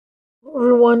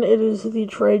Everyone, it is the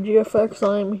Trade GFX.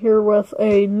 I'm here with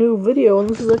a new video, and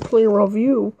this is actually a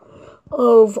review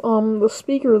of the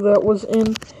speaker that was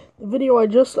in the video I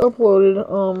just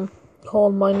uploaded,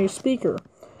 called My New Speaker.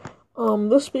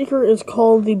 This speaker is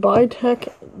called the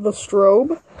BYTECH-The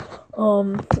Strobe.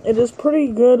 It is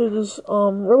pretty good. It is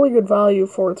really good value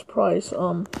for its price.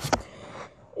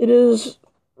 It is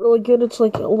really good. It's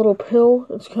like a little pill.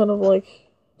 It's kind of like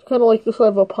the size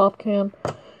of a pop can.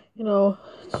 You know,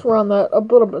 it's around that, a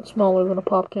little bit smaller than a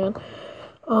pop can.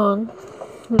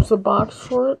 There's a box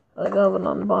for it. I have it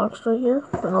unboxed right here,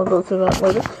 and I'll go through that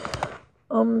later.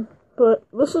 But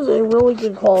this is a really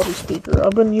good quality speaker.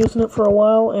 I've been using it for a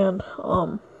while, and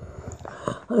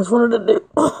I just wanted to do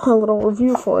a little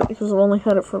review for it because I've only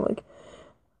had it for like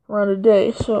around a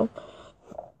day. So,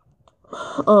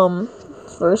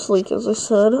 it's very sleek, as I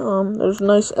said. There's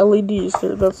nice LEDs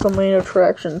there. That's the main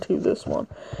attraction to this one.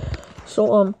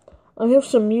 So, I have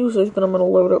some music that I'm going to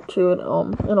load up to it,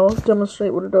 and I'll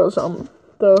demonstrate what it does.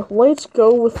 The lights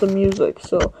go with the music,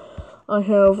 so I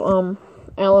have,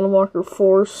 Alan Walker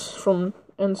Force from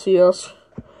NCS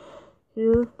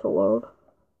here to load.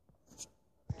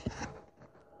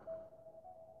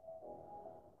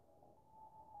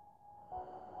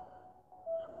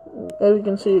 As you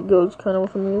can see, it goes kind of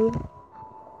with the music.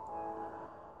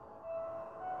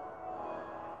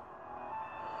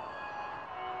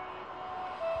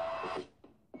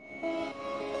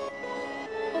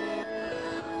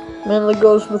 Mainly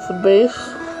goes with the bass.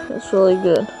 It's really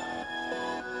good.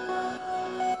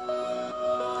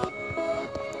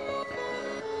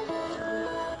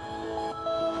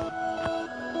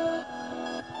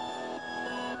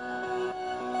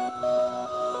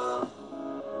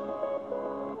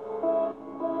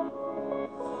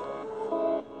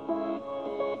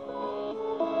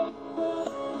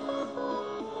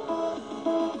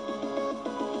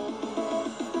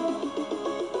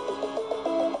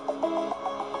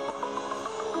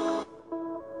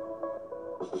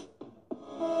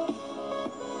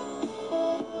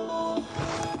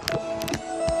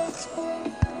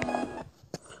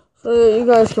 So yeah, you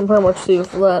guys can pretty much see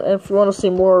that, and if you want to see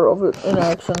more of it in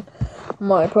action, I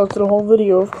might post a whole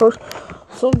video, of course.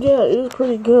 So yeah, it is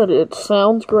pretty good. It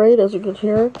sounds great, as you can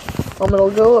hear. It'll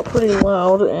go up pretty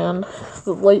loud, and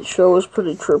the light show is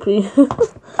pretty trippy.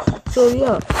 So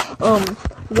yeah,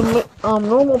 the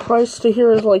normal price to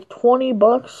here is like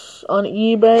 $20 on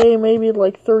eBay, maybe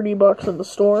like $30 in the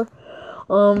store.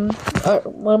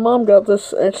 My mom got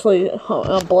this actually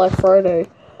on Black Friday.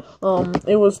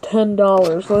 It was $10.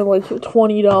 They're like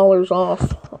 $20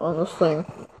 off on this thing,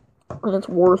 and it's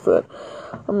worth it.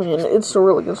 I mean, it's a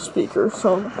really good speaker.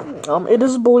 So, it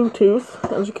is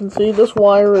Bluetooth. As you can see, this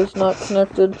wire is not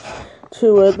connected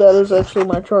to it. That is actually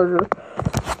my charger.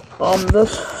 I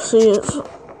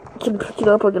can pick it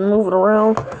up, I can move it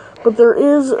around. But there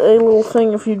is a little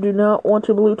thing if you do not want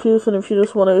to Bluetooth, and if you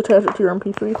just want to attach it to your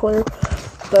MP3 player,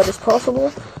 that is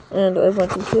possible. And I have my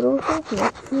computer with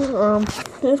it.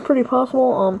 It's pretty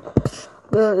possible.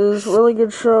 There is really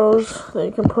good shows that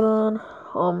you can put on.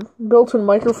 Built-in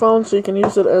microphone, so you can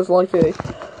use it as like a,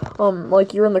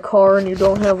 like you're in the car and you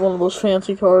don't have one of those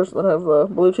fancy cars that have the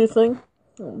Bluetooth thing.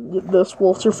 This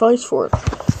will suffice for it.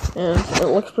 And it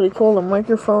looks pretty cool. The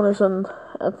microphone is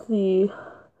actually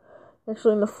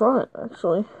in the front,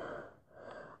 actually.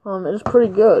 It is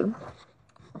pretty good.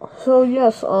 So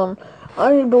yes,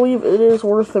 I believe it is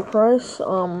worth the price.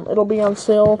 It'll be on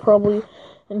sale probably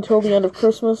until the end of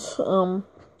Christmas.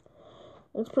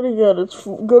 It's pretty good. It's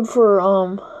good for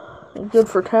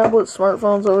tablets,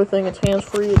 smartphones, everything. It's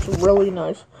hands-free. It's really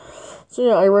nice. So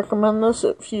yeah, I recommend this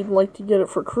if you'd like to get it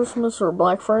for Christmas or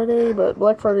Black Friday, but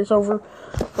Black Friday's over.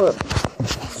 But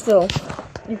still,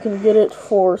 you can get it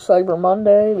for Cyber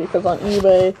Monday, because on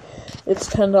eBay, it's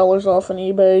 $10 off on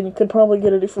eBay, and you could probably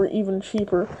get it for even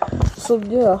cheaper. So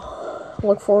yeah,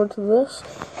 look forward to this.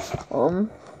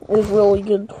 It is really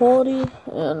good quality,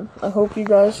 and I hope you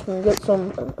guys can get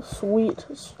some sweet,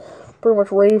 pretty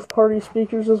much rave party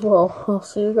speakers as well. I'll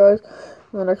see you guys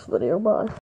in the next video. Bye.